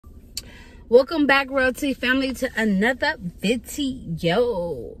Welcome back, Royalty Family, to another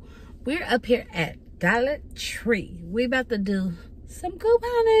video. We're up here at Dollar Tree. We about to do some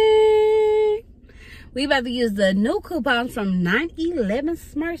couponing. We about to use the new coupons from 9/11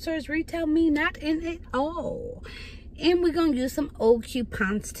 Smart Stores Retail MINOT in it all. And we're going to use some old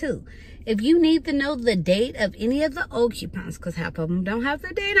coupons too. If you need to know the date of any of the old coupons, because half of them don't have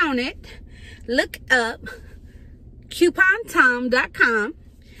the date on it, look up coupontom.com.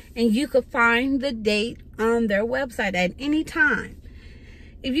 and you can find the date on their website at any time.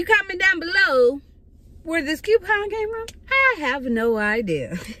 If you comment down below where this coupon came from, I have no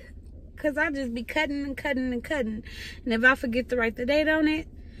idea. Because I just be cutting and cutting and cutting. And if I forget to write the date on it,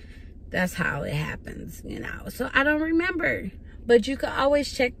 that's how it happens, you know. So I don't remember. But you can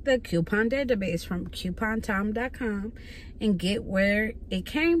always check the coupon database from coupontom.com and get where it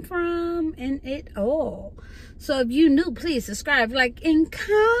came from and it all. So if you new, please subscribe, like, and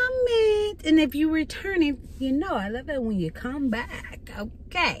comment. And if you returning, you know I love it when you come back.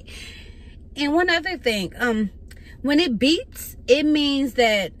 Okay. And one other thing, when it beeps, it means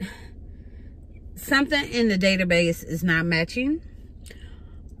that something in the database is not matching.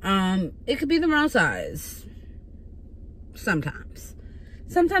 It could be the wrong size. Sometimes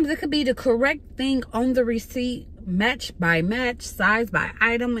it could be the correct thing on the receipt, match by match, size by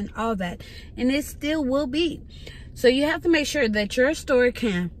item, and all that, and it still will be. So you have to make sure that your store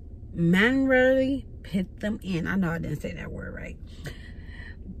can manually put them in. I know I didn't say that word right,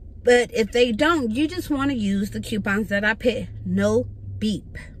 but if they don't, you just want to use the coupons that I put. No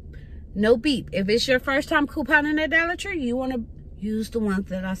beep. If it's your first time couponing at Dollar Tree, you want to use the ones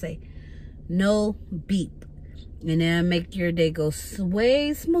that I say no beep. And then make your day go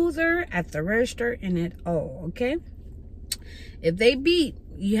way smoother at the register and it all, okay? If they beep,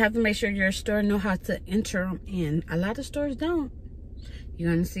 you have to make sure your store know how to enter them in. A lot of stores don't. You're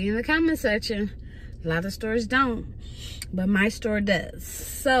going to see in the comment section. A lot of stores don't. But my store does.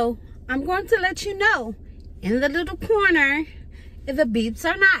 So, I'm going to let you know in the little corner if the beeps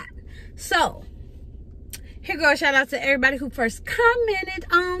or not. So, here goes a shout out to everybody who first commented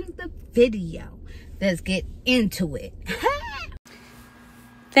on the video. Let's get into it.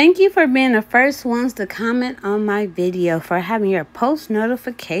 Thank you for being the first ones to comment on my video, for having your post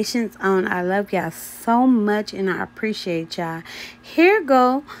notifications on. I love y'all so much and I appreciate y'all. Here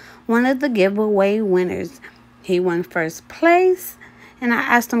go one of the giveaway winners. He won first place and I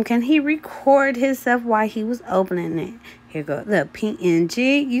asked him, can he record himself while he was opening it? Here go the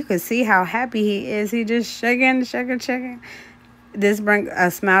PNG. You can see how happy he is. He just shaking. This brings a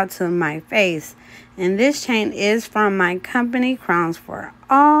smile to my face. And this chain is from my company, Crowns for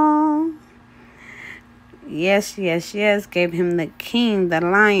All. Yes. Gave him the king, the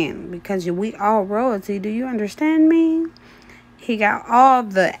lion, because we all royalty. Do you understand me? He got all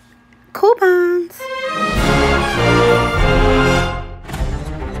the coupons.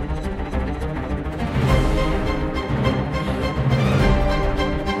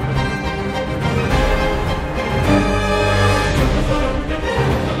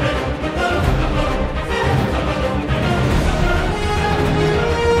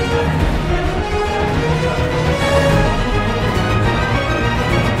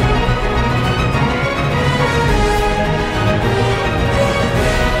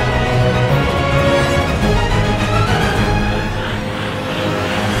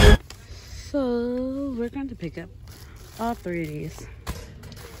 We're going to pick up all three of these.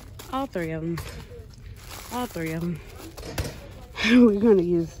 All three of them. We're going to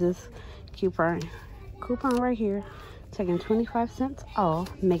use this coupon right here, taking 25 cents off,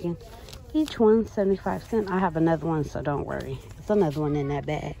 making each one 75 cents. I have another one, so don't worry. There's another one in that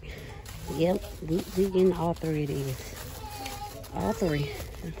bag. Yep, we getting all three of these. All three.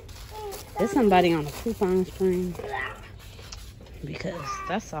 There's somebody on the coupon screen, because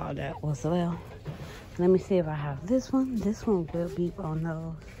that's all that was. Well, let me see if I have this one. This one will beep on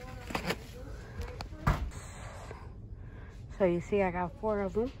those. So you see I got 4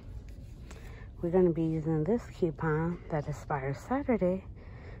 of them. We're going to be using this coupon that expires Saturday,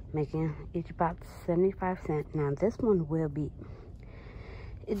 making each about 75 cents. Now this one will beep.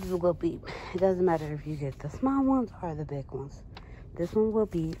 It will beep. It doesn't matter if you get the small ones or the big ones. This one will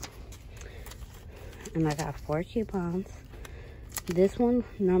beep. And I got 4 coupons. This one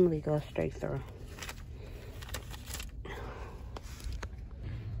normally goes straight through.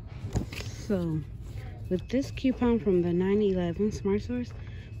 So, with this coupon from the 9/11 Smart Stores,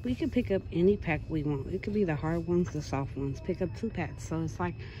 we can pick up any pack we want. It could be the hard ones, the soft ones. Pick up 2 packs. So, it's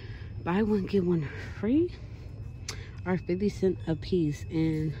like buy one, get one free, or 50 cents a piece.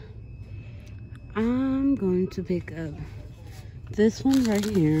 And I'm going to pick up this one right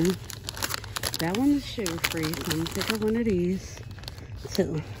here. that one is sugar free, so I'm gonna pick up one of these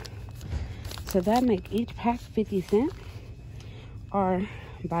too. So that make each pack 50 cents, or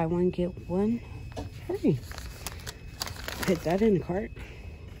buy one get one free. Put that in the cart.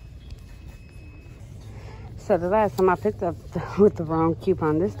 So the last time I picked up with the wrong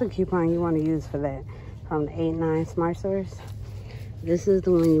coupon. This is the coupon you want to use for that, from the 89 Smart Stores. This is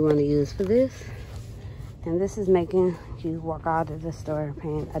the one you want to use for this. And this is making you walk out of the store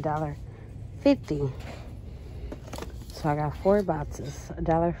paying $1.50. So I got 4 boxes,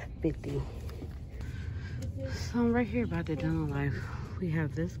 $1.50. So I'm right here by the Dental Life. We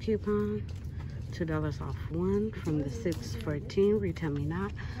have this coupon, $2 off one from the 614 Retail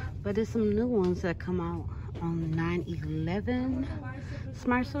MINOT. But there's some new ones that come out on 911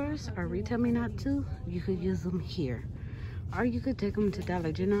 Smart Stores or Retail MINOT too. You could use them here. Or you could take them to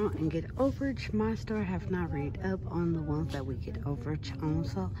Dollar General and get overage. My store have not read up on the ones that we get overage on,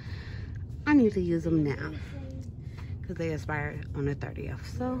 so I need to use them now because they expire on the 30th.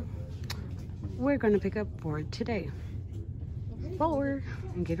 So we're going to pick up 4 today. 4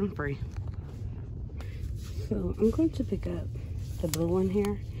 and get them free. So I'm going to pick up the blue one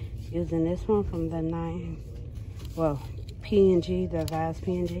here, using this one from the P&G, the Vaz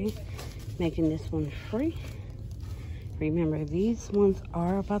P&G, making this one free. Remember, these ones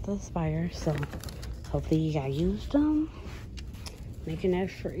are about to expire, so hopefully you got used them, making that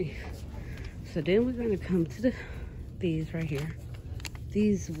free. So then we're gonna come to these right here.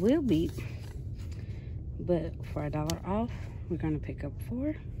 These will beat, but for $1 off, we're gonna pick up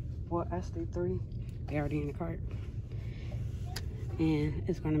 4. Well, actually 3. They're already in the cart, and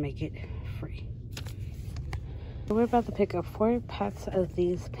it's gonna make it free. So we're about to pick up 4 packs of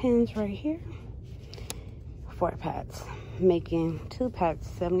these pens right here. 4 packs, making 2 packs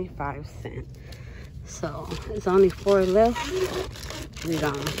 75 cents. So it's only 4 left. We're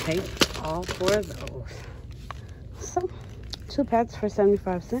gonna take all 4 of those. So 2 packs for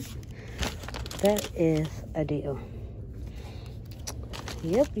 75 cents. That is a deal.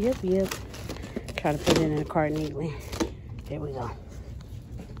 Yep. Try to put it in the cart neatly. There we go.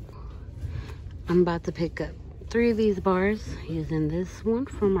 I'm about to pick up 3 of these bars using this one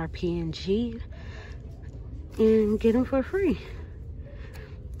from our P&G and get them for free.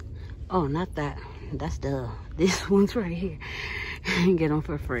 Oh, not that. That's this one's right here. And get them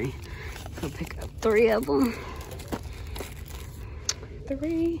for free. So pick up 3 of them.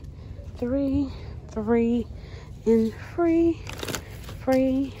 3, and free.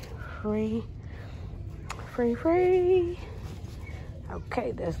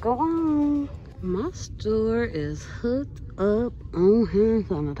 Okay, let's go on. My store is hooked up on hand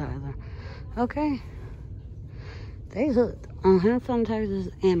sanitizer. Okay. They hooked on hand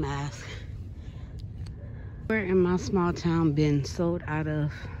sanitizers and masks. We're in my small town been sold out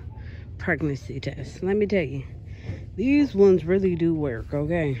of pregnancy tests. Let me tell you, these ones really do work,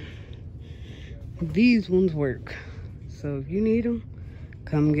 okay? These ones work. So if you need them,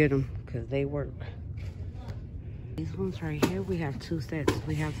 come get them, because they work. These ones right here, we have 2 sets.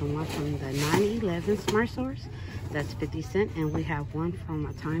 We have the one from the 911 Smart Stores, that's 50 cents, and we have one from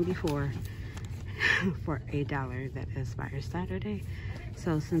a time before for $1 that expires Saturday.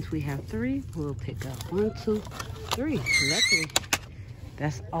 So since we have 3, we'll pick up 1, 2, 3. Luckily,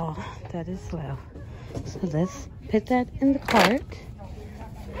 that's all that is left. So let's put that in the cart.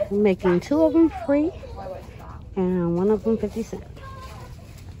 I'm making 2 of them free and 1 of them 50 cents.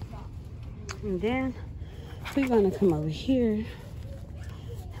 And then we're gonna come over here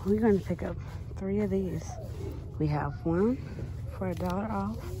and we're gonna pick up 3 of these. We have 1 for $1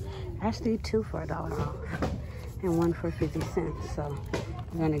 off, actually 2 for $1 off, and 1 for 50 cents. So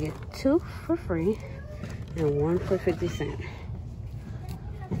we're gonna get 2 for free and 1 for 50 cents.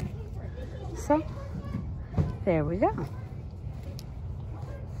 So there we go.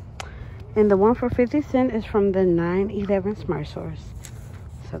 And the 1 for 50 cents is from the 911 Smart Stores.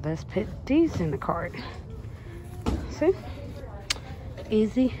 So let's put these in the cart. See?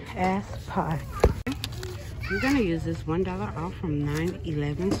 Easy as pie. We're gonna use this $1 off from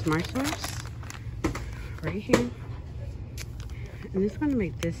 911 Smart Stores right here. And it's gonna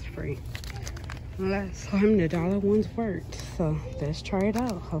make this free. Last time the dollar ones worked. So let's try it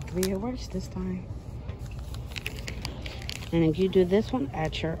out. Hopefully it works this time. And if you do this one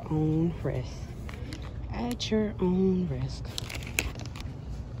at your own risk. At your own risk.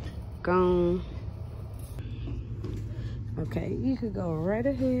 Gone. Okay, you could go right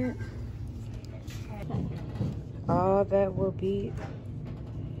ahead. All that will be...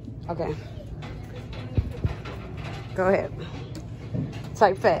 Okay. Go ahead.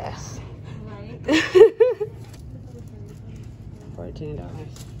 Type fast. Right. $14.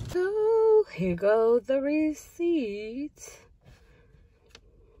 So Here goes the receipt.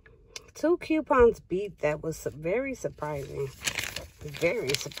 2 coupons beat. That was very surprising.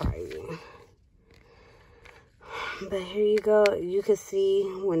 Very surprising. But here you go. You can see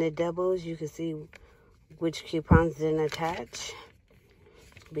when it doubles, you can see which coupons didn't attach.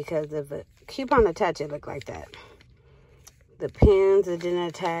 Because if a coupon attached, it looked like that. The pens, it didn't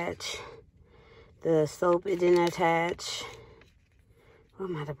attach. The soap, it didn't attach. Oh,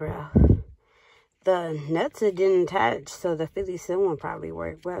 I'm out of breath. The nuts, it didn't attach, so the Philly Seal one probably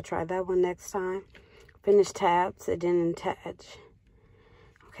worked. Well, try that one next time. Finish tabs, it didn't attach.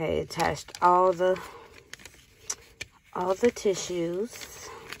 Okay, it attached all the tissues.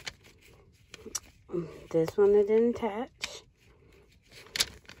 This one, it didn't attach.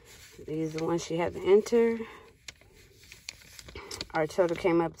 These are the ones she had to enter. Our total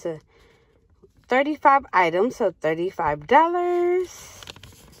came up to 35 items, so $35.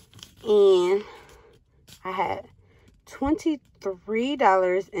 And I had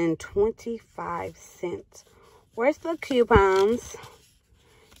 $23.25. Where's the coupons?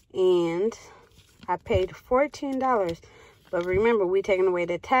 And I paid $14. But remember, we taking away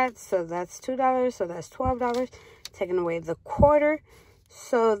the tax, so that's $2, so that's $12. Taking away the quarter,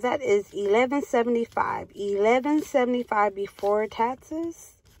 so that is $11.75. $11.75 before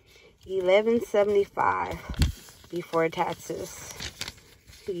taxes. $11.75 before taxes.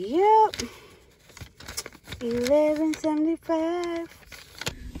 Yep. $11.75.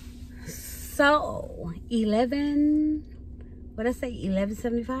 So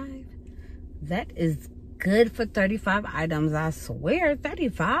 $11.75. That is good for 35 items. I swear,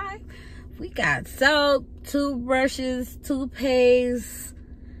 35. We got soap, toothbrushes, toothpaste,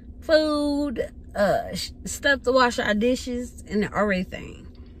 food, stuff to wash our dishes, and everything.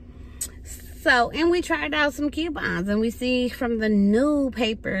 So, and we tried out some coupons, and we see from the new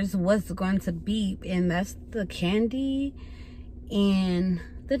papers what's going to be, and that's the candy and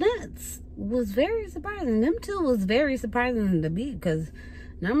the nuts. Was very surprising. Them two was very surprising to beat, because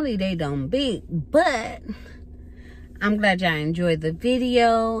normally they don't beat. But I'm glad y'all enjoyed the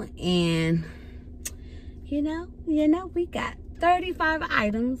video, and you know, we got 35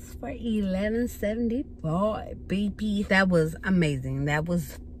 items for $11.75, baby. That was amazing. That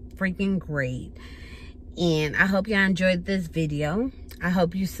was freaking great. And I hope y'all enjoyed this video. I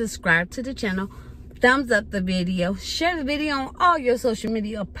hope you subscribe to the channel, thumbs up the video, share the video on all your social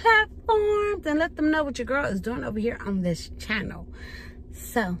media platforms, and let them know what your girl is doing over here on this channel.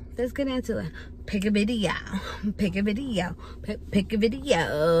 So let's get into it. Pick a video, pick a video, pick a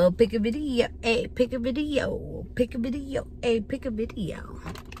video, pick a video, hey, pick a video, pick a video, hey, pick a video.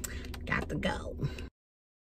 Got to go.